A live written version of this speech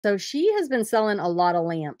So she has been selling a lot of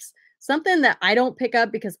lamps, something that I don't pick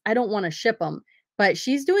up because I don't want to ship them. But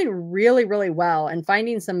she's doing really, really well and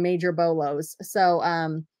finding some major bolos. So,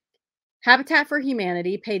 Habitat for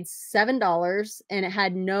Humanity paid $7 and it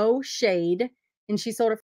had no shade, and she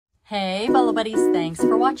sold it. Hey, Bolo Buddies, thanks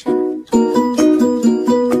for watching. Full-time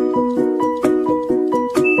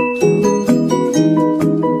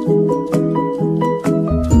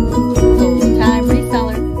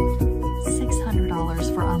reseller.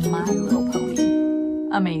 $600 for a My Little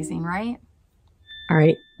Pony. Amazing, right? All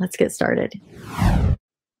right, let's get started.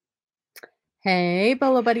 Hey,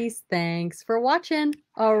 Bolo Buddies, thanks for watching.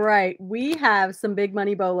 All right, we have some big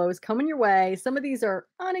money bolos coming your way. Some of these are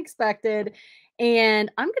unexpected,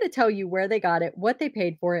 and I'm going to tell you where they got it, what they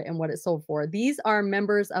paid for it, and what it sold for. These are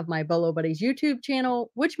members of my Bolo Buddies YouTube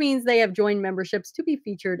channel, which means they have joined memberships to be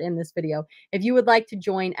featured in this video. If you would like to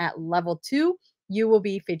join at level 2, you will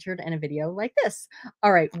be featured in a video like this.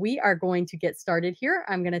 All right, we are going to get started here.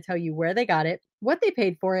 I'm going to tell you where they got it, what they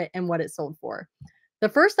paid for it, and what it sold for. The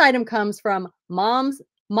first item comes from Mom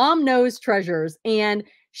Knows Treasures, and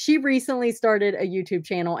she recently started a YouTube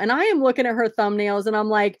channel, and I am looking at her thumbnails and I'm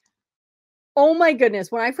like, oh my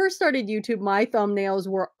goodness. When I first started YouTube, my thumbnails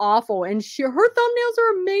were awful, and her thumbnails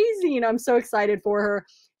are amazing. I'm so excited for her.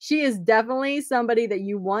 She is definitely somebody that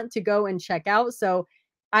you want to go and check out. So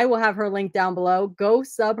I will have her link down below. Go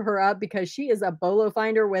sub her up because she is a bolo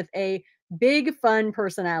finder with a big fun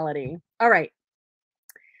personality. All right.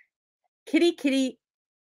 Kitty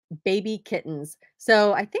baby kittens.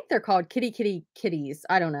 So I think they're called kitties.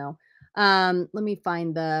 I don't know. Let me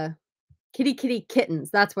find the kitty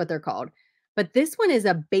kittens. That's what they're called. But this one is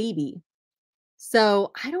a baby.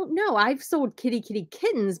 So I don't know. I've sold kitty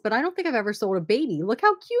kittens, but I don't think I've ever sold a baby. Look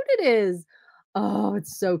how cute it is. Oh,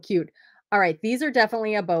 it's so cute. All right. These are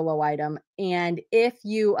definitely a bolo item. And if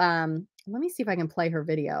you, let me see if I can play her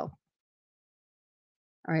video.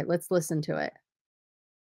 All right, let's listen to it.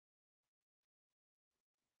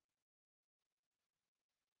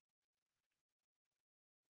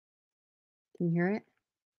 Can you hear it?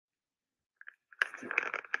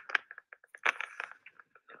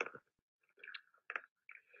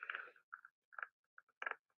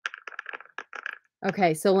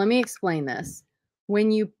 Okay, so let me explain this.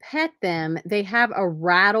 When you pet them, they have a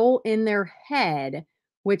rattle in their head,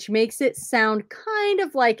 which makes it sound kind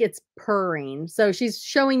of like it's purring. So she's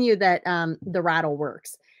showing you that the rattle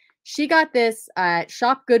works. She got this at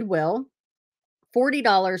Shop Goodwill,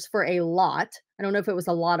 $40 for a lot. I don't know if it was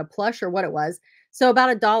a lot of plush or what it was. So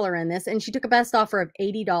about $1 in this, and she took a best offer of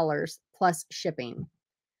 $80 plus shipping.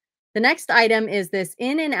 The next item is this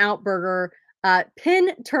In-N-Out Burger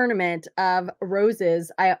pin tournament of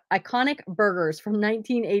roses, iconic burgers from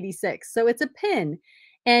 1986. So it's a pin.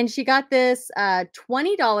 And she got this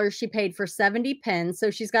 $20 she paid for 70 pins.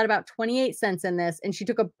 So she's got about 28 cents in this. And she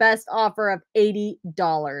took a best offer of $80.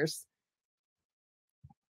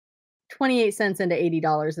 28 cents into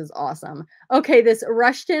 $80 is awesome. Okay, this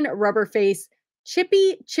Rushton rubber face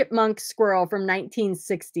chippy chipmunk squirrel from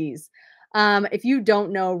 1960s. If you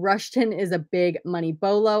don't know, Rushton is a big money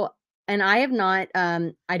bolo. And I have not,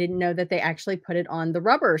 I didn't know that they actually put it on the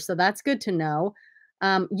rubber. So that's good to know.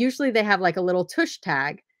 Usually they have like a little tush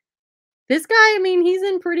tag. This guy, I mean, he's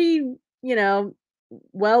in pretty,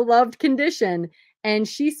 well-loved condition. And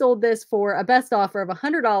she sold this for a best offer of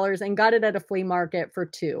 $100 and got it at a flea market for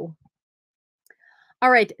 $2. All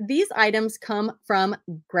right, these items come from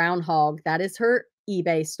Groundhog. That is her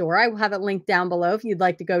eBay store. I will have it linked down below if you'd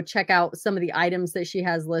like to go check out some of the items that she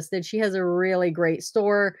has listed. She has a really great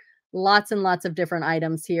store, lots and lots of different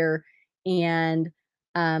items here, and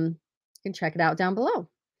you can check it out down below.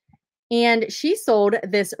 And she sold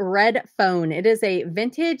this red phone. It is a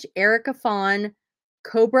vintage Erica Fawn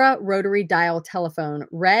Cobra rotary dial telephone,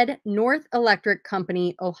 red, North Electric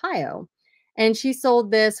Company, Ohio. And she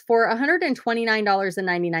sold this for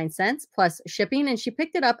 $129.99 plus shipping. And she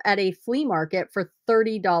picked it up at a flea market for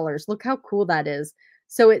 $30. Look how cool that is.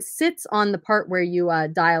 So it sits on the part where you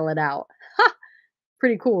dial it out. Ha!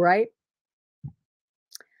 Pretty cool, right?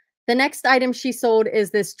 The next item she sold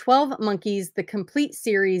is this 12 Monkeys, the complete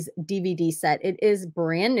series DVD set. It is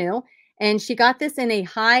brand new. And she got this in a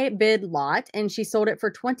high bid lot. And she sold it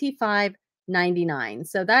for $25.99.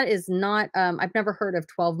 So that is not, I've never heard of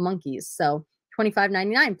 12 Monkeys. So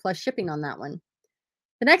 $25.99 plus shipping on that one.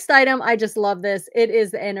 The next item, I just love this. It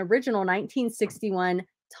is an original 1961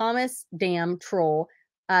 Thomas Dam troll,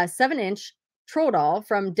 7-inch troll doll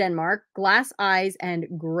from Denmark, glass eyes and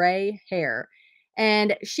gray hair.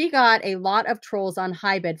 And she got a lot of trolls on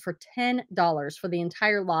high bid for $10 for the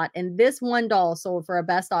entire lot. And this one doll sold for a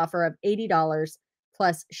best offer of $80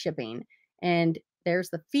 plus shipping. And There's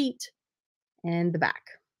the feet and the back.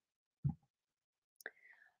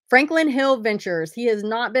 Franklin Hill Ventures. He has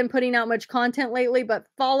not been putting out much content lately, but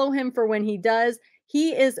follow him for when he does.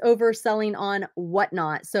 He is overselling on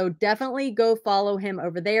Whatnot. So definitely go follow him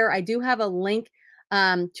over there. I do have a link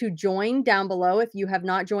to join down below. If you have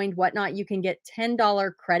not joined Whatnot, you can get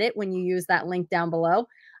 $10 credit when you use that link down below.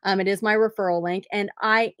 It is my referral link. And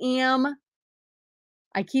I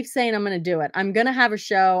keep saying I'm going to do it. I'm going to have a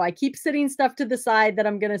show. I keep sitting stuff to the side that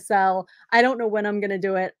I'm going to sell. I don't know when I'm going to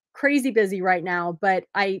do it. Crazy busy right now, but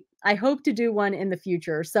I hope to do one in the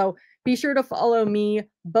future. So be sure to follow me,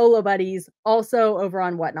 Bolo Buddies, also over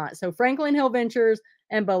on Whatnot. So Franklin Hill Ventures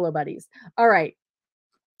and Bolo Buddies. All right.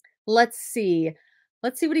 Let's see.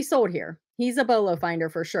 Let's see what he sold here. He's a Bolo finder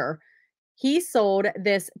for sure. He sold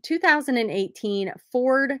this 2018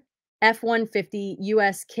 Ford F-150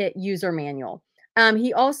 US Kit user manual.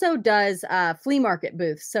 He also does flea market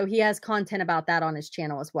booths, so he has content about that on his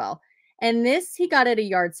channel as well. And this he got at a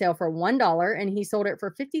yard sale for $1, and he sold it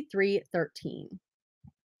for $53.13.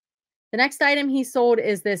 The next item he sold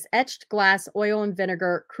is this etched glass oil and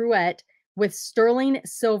vinegar cruet with sterling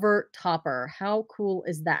silver topper. How cool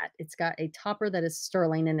is that? It's got a topper that is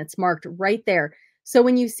sterling, and it's marked right there. So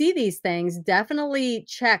when you see these things, definitely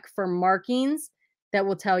check for markings that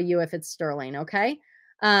will tell you if it's sterling, okay?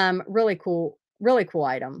 Really cool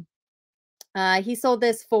item. He sold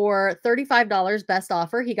this for $35, best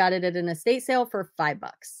offer. He got it at an estate sale for $5.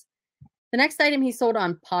 The next item he sold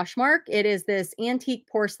on Poshmark, it is this antique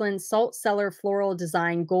porcelain salt cellar floral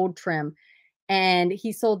design gold trim. And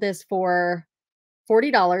he sold this for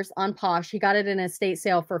 $40 on Posh. He got it in an estate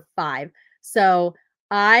sale for $5. So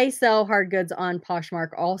I sell hard goods on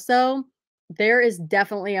Poshmark also. There is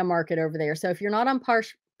definitely a market over there. So if you're not on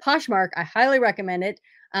Poshmark, I highly recommend it.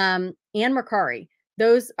 And Mercari.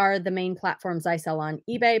 Those are the main platforms I sell on: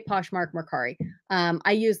 eBay, Poshmark, Mercari.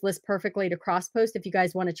 I use List Perfectly to cross post. If you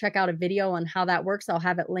guys want to check out a video on how that works, I'll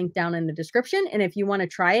have it linked down in the description. And if you want to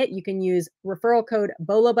try it, you can use referral code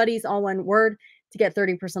bolobuddies, all one word, to get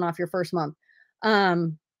 30% off your first month.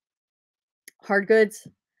 Hard goods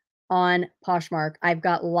on Poshmark. I've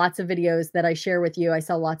got lots of videos that I share with you. I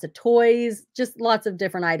sell lots of toys, just lots of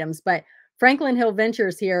different items. But Franklin Hill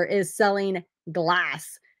Ventures here is selling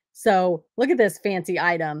glass. So look at this fancy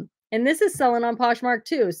item. And this is selling on Poshmark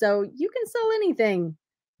too. So you can sell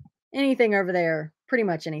anything over there, pretty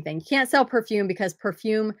much anything. You can't sell perfume because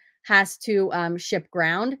perfume has to ship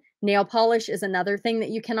ground. Nail polish is another thing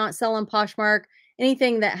that you cannot sell on Poshmark.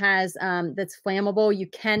 Anything that has that's flammable, you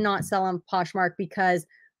cannot sell on Poshmark because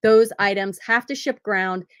those items have to ship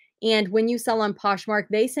ground. And when you sell on Poshmark,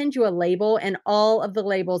 they send you a label, and all of the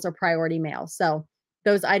labels are priority mail. So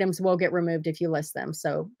those items will get removed if you list them.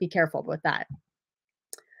 So be careful with that.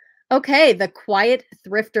 Okay, the Quiet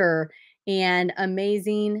Thrifter, and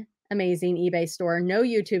amazing eBay store. No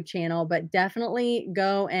YouTube channel, but definitely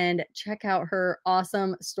go and check out her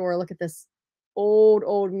awesome store. Look at this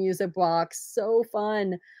old music box. So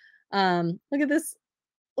fun. Look at this.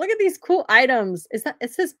 Look at these cool items.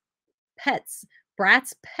 It says pets,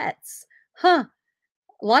 Bratz pets. Huh.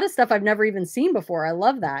 A lot of stuff I've never even seen before. I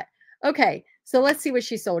love that. Okay, so let's see what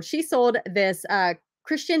she sold. She sold this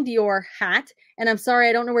Christian Dior hat. And I'm sorry,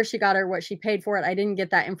 I don't know where she got it or what she paid for it. I didn't get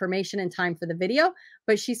that information in time for the video,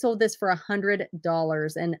 but she sold this for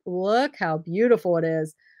 $100. And look how beautiful it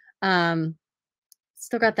is.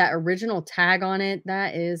 Still got that original tag on it.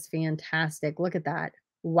 That is fantastic. Look at that.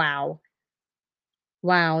 Wow.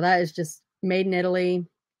 Wow, that is just made in Italy.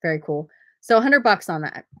 Very cool. So $100 on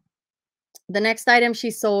that. The next item she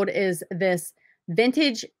sold is this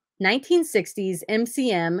vintage 1960s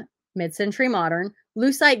MCM, mid-century modern,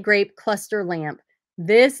 lucite grape cluster lamp.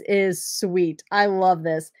 This is sweet. I love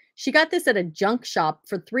this. She got this at a junk shop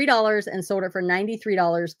for $3 and sold it for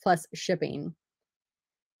 $93 plus shipping.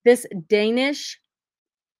 This Danish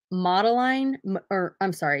mode line,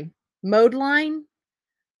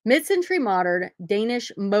 mid-century modern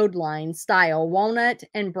Danish mode line style walnut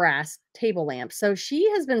and brass table lamp. So she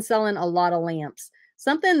has been selling a lot of lamps.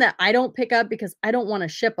 Something that I don't pick up because I don't want to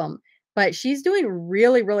ship them, but she's doing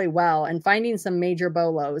really, really well and finding some major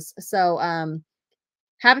bolos. So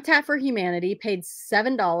Habitat for Humanity paid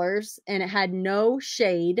 $7 and it had no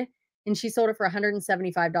shade, and she sold it for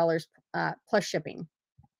 $175 plus shipping.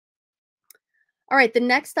 All right, the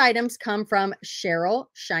next items come from Cheryl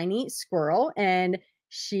Shiny Squirrel, and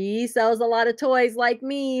she sells a lot of toys like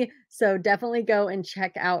me. So definitely go and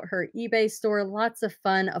check out her eBay store. Lots of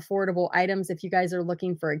fun, affordable items if you guys are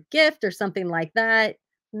looking for a gift or something like that.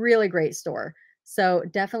 Really great store. So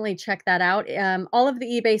definitely check that out. All of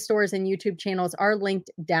the eBay stores and YouTube channels are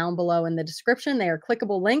linked down below in the description. They are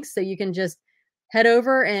clickable links, so you can just head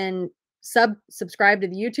over and subscribe to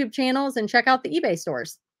the YouTube channels and check out the eBay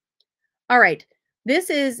stores. All right. This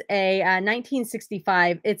is a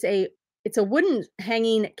 1965. It's a wooden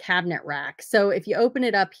hanging cabinet rack. So if you open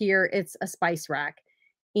it up here, it's a spice rack.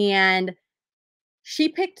 And she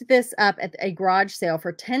picked this up at a garage sale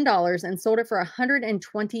for $10 and sold it for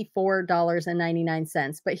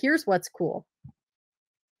 $124.99. But here's what's cool.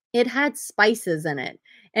 It had spices in it,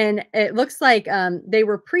 and it looks like, they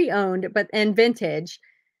were pre-owned, but and vintage.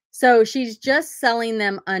 So she's just selling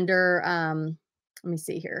them under, let me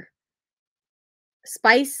see here,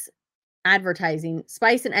 spice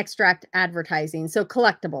spice and extract advertising, so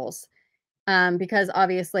collectibles. Because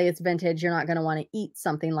obviously it's vintage, you're not gonna wanna eat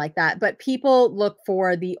something like that, but people look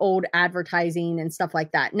for the old advertising and stuff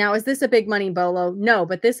like that. Now, is this a big money bolo? No,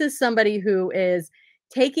 but this is somebody who is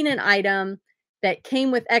taking an item that came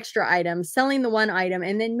with extra items, selling the one item,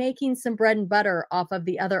 and then making some bread and butter off of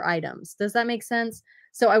the other items. Does that make sense?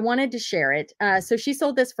 So I wanted to share it. So she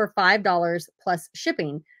sold this for $5 plus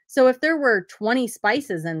shipping. So if there were 20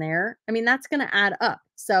 spices in there, I mean, that's gonna add up.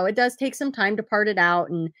 So it does take some time to part it out,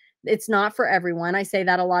 and it's not for everyone. I say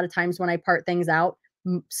that a lot of times when I part things out.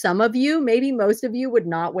 Some of you, maybe most of you, would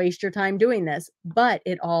not waste your time doing this, but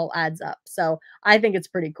it all adds up. So I think it's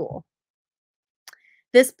pretty cool.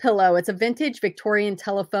 This pillow, it's a vintage Victorian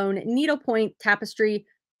telephone needlepoint tapestry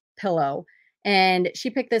pillow. And she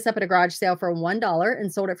picked this up at a garage sale for $1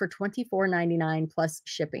 and sold it for $24.99 plus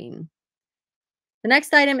shipping. The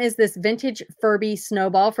next item is this vintage Furby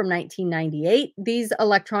snowball from 1998. These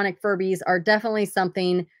electronic Furbies are definitely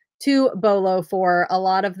something to bolo for. A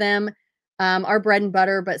lot of them are bread and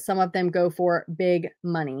butter, but some of them go for big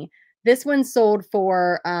money. This one sold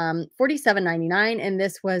for $47.99, and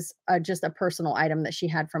this was just a personal item that she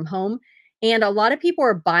had from home. And a lot of people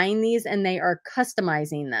are buying these and they are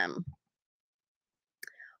customizing them.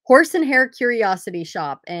 Horse and Hair Curiosity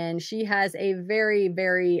Shop, and she has a very,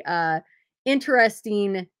 very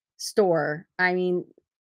interesting store. I mean,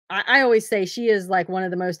 I always say she is like one of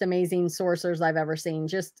the most amazing sourcers I've ever seen.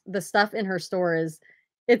 Just the stuff in her store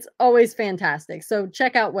it's always fantastic. So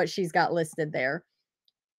check out what she's got listed there.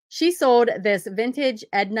 She sold this vintage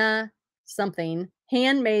Edna something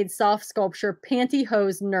handmade soft sculpture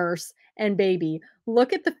pantyhose nurse and baby.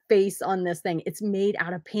 Look at the face on this thing. It's made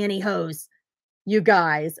out of pantyhose. You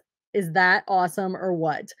guys, is that awesome or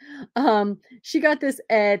what? She got this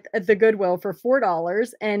at the Goodwill for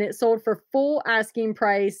 $4 and it sold for full asking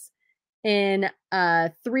price in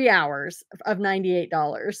 3 hours of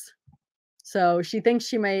 $98. So she thinks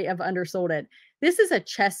she may have undersold it. This is a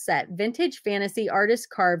chess set, vintage fantasy artist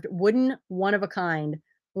carved wooden one of a kind.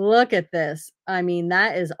 Look at this. I mean,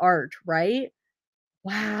 that is art, right?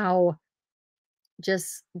 Wow.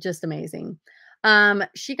 Just amazing.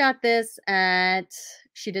 She got this at,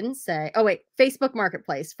 she didn't say, oh wait, Facebook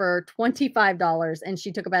Marketplace for $25, and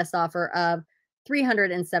she took a best offer of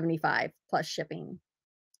 $375 plus shipping.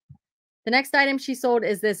 The next item she sold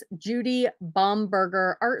is this Judy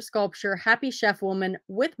Baumberger art sculpture Happy Chef Woman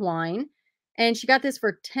with wine. And she got this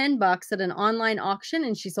for $10 at an online auction,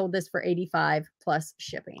 and she sold this for $85 plus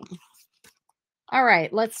shipping. All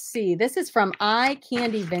right, let's see. This is from Eye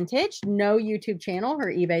Candy Vintage. No YouTube channel.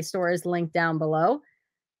 Her eBay store is linked down below.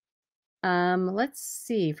 Let's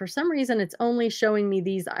see. For some reason, it's only showing me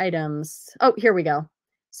these items. Oh, here we go.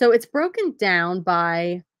 So it's broken down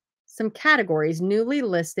by some categories. Newly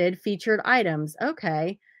listed featured items.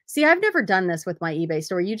 Okay. See, I've never done this with my eBay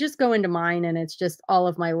store. You just go into mine and it's just all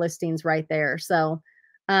of my listings right there. So,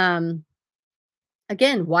 again,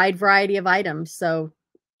 wide variety of items. So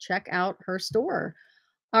check out her store.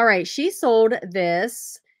 All right. She sold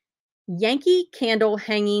this Yankee candle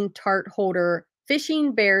hanging tart holder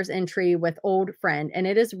fishing bears entry with old friend, and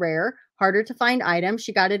it is rare, harder to find item.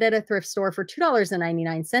 She got it at a thrift store for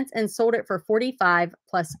 $2.99 and sold it for $45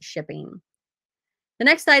 plus shipping. The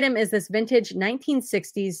next item is this vintage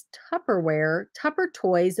 1960s Tupperware Tupper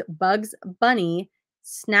Toys Bugs Bunny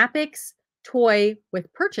Snappix toy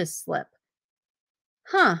with purchase slip.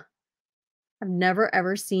 Huh. I've never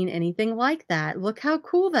ever seen anything like that. Look how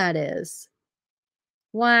cool that is.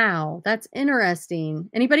 Wow, that's interesting.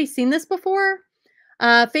 Anybody seen this before?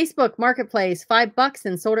 Facebook Marketplace, $5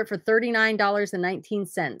 and sold it for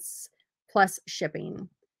 $39.19 plus shipping.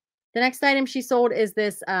 The next item she sold is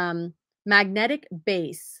this magnetic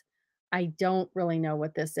base. I don't really know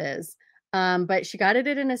what this is, but she got it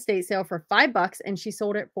at an estate sale for $5 and she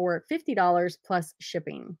sold it for $50 plus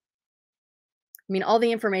shipping. I mean, all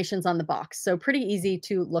the information's on the box, so pretty easy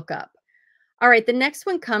to look up. All right, the next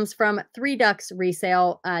one comes from Three Ducks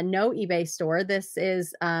Resale, no eBay store. This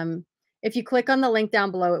is, if you click on the link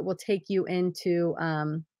down below, it will take you into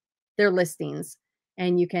their listings.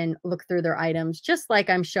 and you can look through their items just like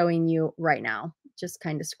I'm showing you right now. Just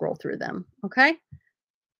kind of scroll through them. Okay.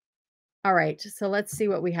 All right. So let's see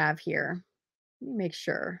what we have here. Let me make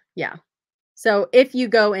sure. Yeah. So if you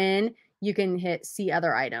go in, you can hit see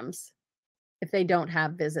other items if they don't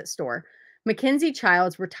have visit store. Mackenzie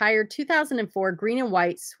Child's retired 2004 green and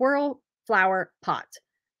white swirl flower pot.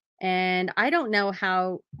 And I don't know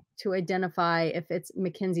how to identify if it's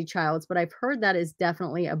Mackenzie Child's, but I've heard that is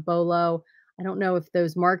definitely a Bolo. I don't know if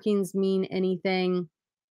those markings mean anything.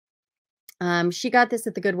 She got this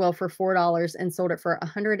at the Goodwill for $4 and sold it for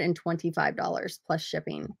 $125 plus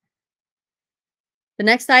shipping. The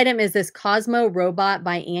next item is this Cosmo robot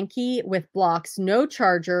by Anki with blocks, no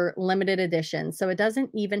charger, limited edition. So it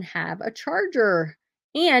doesn't even have a charger.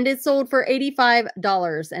 And it sold for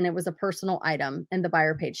 $85 and it was a personal item and the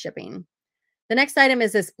buyer paid shipping. The next item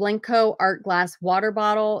is this Blenko art glass water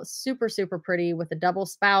bottle, super, super pretty with a double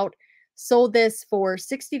spout. Sold this for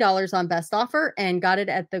 $60 on best offer and got it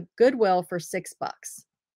at the Goodwill for $6.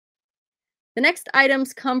 The next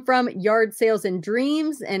items come from Yard Sales and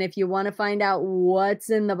Dreams. And if you want to find out what's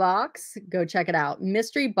in the box, go check it out.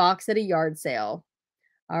 Mystery box at a yard sale.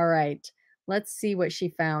 All right. Let's see what she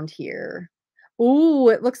found here. Ooh,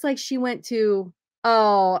 it looks like she went to,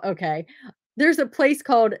 oh, okay. There's a place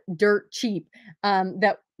called Dirt Cheap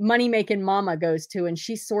that Money Making Mama goes to, and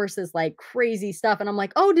she sources like crazy stuff. And I'm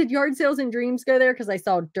like, oh, did Yard Sales and Dreams go there? Because I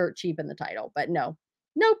saw Dirt Cheap in the title, but no,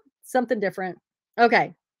 nope, something different.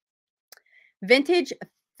 Okay. Vintage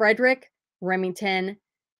Frederick Remington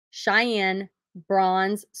Cheyenne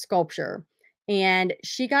bronze sculpture. And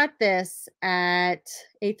she got this at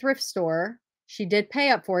a thrift store. She did pay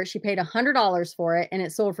up for it. She paid $100 for it, and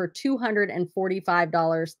it sold for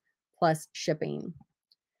 $245 plus shipping.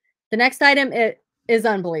 The next item is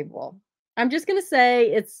unbelievable. I'm just going to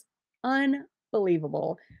say it's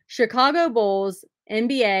unbelievable. Chicago Bulls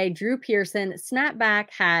NBA Drew Pearson snapback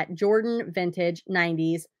hat Jordan vintage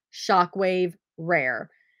 90s shockwave rare.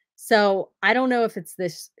 So I don't know if it's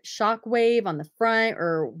this shockwave on the front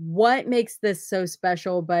or what makes this so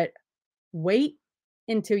special, but wait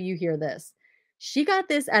until you hear this. She got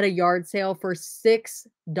this at a yard sale for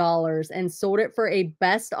 $6 and sold it for a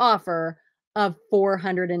best offer of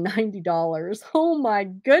 $490. Oh my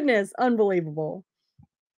goodness, unbelievable.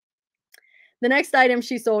 The next item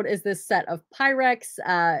she sold is this set of Pyrex.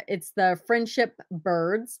 It's the Friendship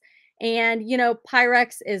Birds. And, you know,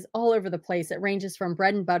 Pyrex is all over the place. It ranges from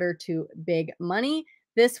bread and butter to big money.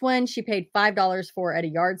 This one she paid $5 for at a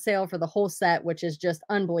yard sale for the whole set, which is just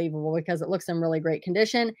unbelievable because it looks in really great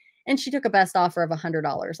condition. And she took a best offer of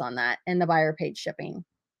 $100 on that, and the buyer paid shipping.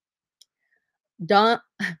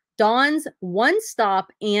 Don's One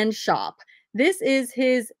Stop and Shop. This is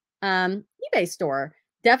his eBay store.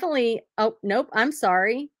 Definitely. Oh, nope. I'm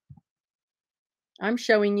sorry. I'm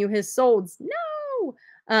showing you his solds. No.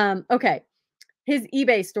 Okay. His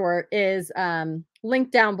eBay store is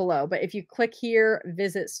linked down below. But if you click here,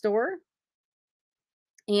 visit store.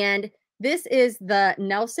 And this is the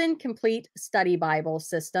Nelson Complete Study Bible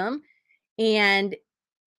System. And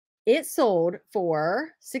it sold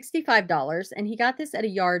for $65. And he got this at a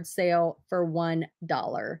yard sale for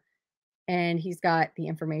 $1. And he's got the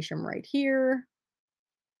information right here.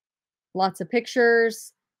 Lots of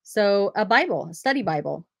pictures. So a Bible, a study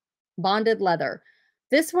Bible, bonded leather.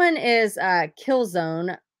 This one is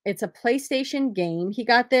Killzone. It's a PlayStation game. He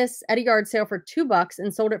got this at a yard sale for $2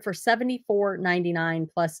 and sold it for $74.99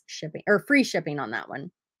 plus shipping or free shipping on that one.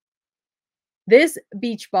 This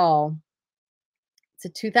beach ball, it's a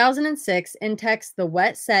 2006 Intex The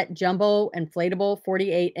Wet Set Jumbo Inflatable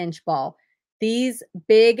 48-inch ball. These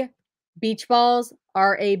big beach balls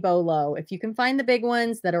are a Bolo. If you can find the big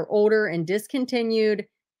ones that are older and discontinued,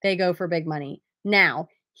 they go for big money. Now,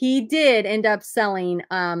 he did end up selling,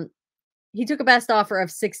 he took a best offer of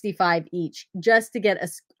 $65 each just to get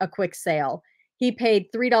a quick sale. He paid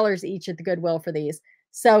 $3 each at the Goodwill for these.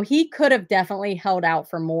 So he could have definitely held out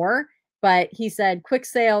for more, but he said quick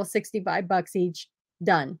sale, $65 each,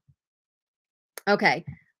 done. Okay,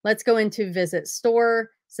 let's go into visit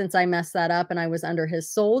store since I messed that up and I was under his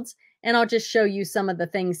solds. And I'll just show you some of the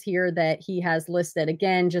things here that he has listed.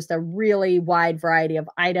 Again, just a really wide variety of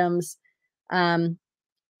items.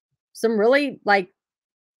 Some really like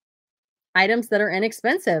items that are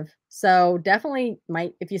inexpensive. So definitely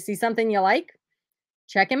might, if you see something you like,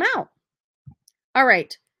 check him out. All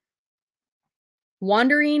right.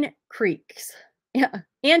 Wandering Creeks. Yeah.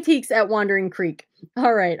 Antiques at Wandering Creek.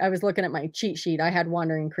 All right. I was looking at my cheat sheet. I had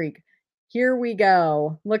Wandering Creek. Here we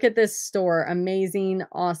go. Look at this store. Amazing,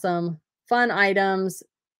 awesome, fun items.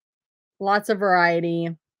 Lots of variety.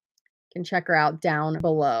 You can check her out down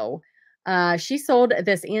below. She sold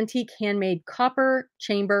this antique handmade copper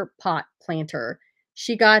chamber pot planter.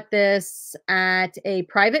 She got this at a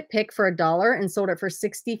private pick for $1 and sold it for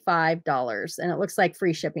 $65. And it looks like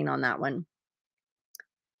free shipping on that one.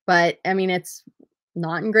 But I mean, it's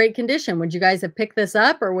not in great condition. Would you guys have picked this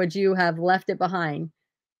up or would you have left it behind?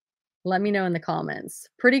 Let me know in the comments.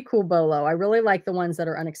 Pretty cool bolo. I really like the ones that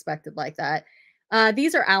are unexpected like that.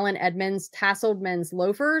 These are Alan Edmonds tasseled men's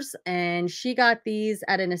loafers, and she got these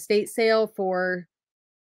at an estate sale for,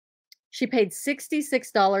 she paid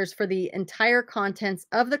 $66 for the entire contents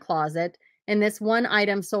of the closet, and this one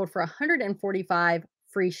item sold for $145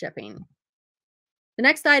 free shipping. The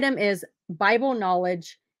next item is Bible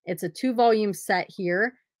Knowledge. It's a 2-volume set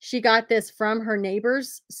here. She got this from her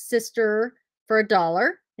neighbor's sister for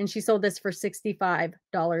 $1, and she sold this for $65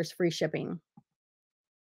 free shipping.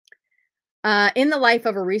 In the Life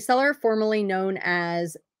of a Reseller, formerly known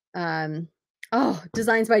as,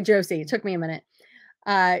 Designs by Josie. It took me a minute.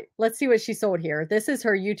 Let's see what she sold here. This is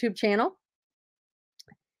her YouTube channel.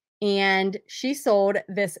 And she sold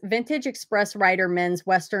this vintage Express Rider men's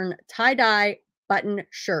Western tie-dye button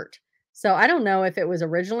shirt. So I don't know if it was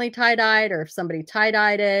originally tie-dyed or if somebody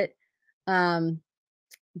tie-dyed it.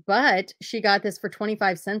 But she got this for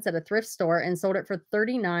 25 cents at a thrift store and sold it for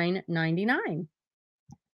 $39.99.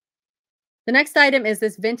 The next item is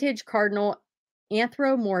this vintage Cardinal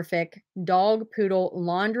anthropomorphic dog poodle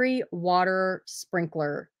laundry water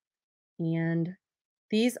sprinkler. And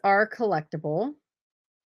these are collectible.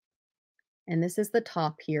 And this is the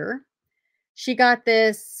top here. She got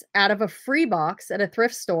this out of a free box at a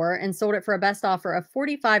thrift store and sold it for a best offer of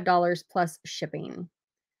 $45 plus shipping.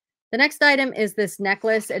 The next item is this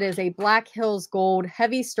necklace. It is a Black Hills gold,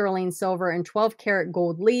 heavy sterling silver, and 12 karat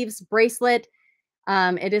gold leaves bracelet.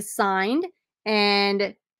 It is signed,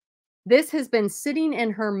 and this has been sitting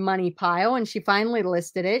in her money pile, and she finally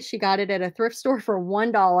listed it. She got it at a thrift store for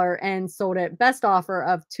 $1 and sold it best offer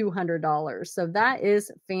of $200. So that is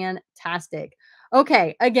fantastic.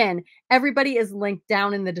 Okay, again, everybody is linked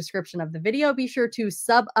down in the description of the video. Be sure to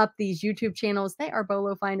sub up these YouTube channels. They are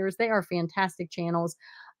Bolo Finders. They are fantastic channels.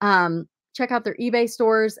 Check out their eBay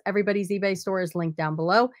stores. Everybody's eBay store is linked down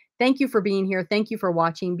below. Thank you for being here. Thank you for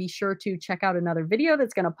watching. Be sure to check out another video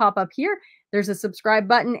that's going to pop up here. There's a subscribe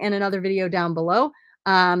button and another video down below.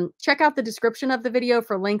 Check out the description of the video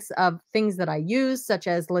for links of things that I use, such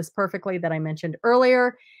as List Perfectly that I mentioned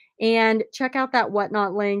earlier. And check out that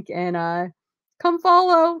Whatnot link and come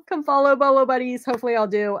follow Bolo Buddies. Hopefully I'll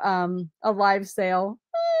do a live sale.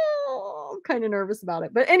 Oh, I'm kind of nervous about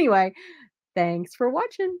it. But anyway, thanks for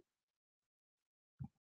watching.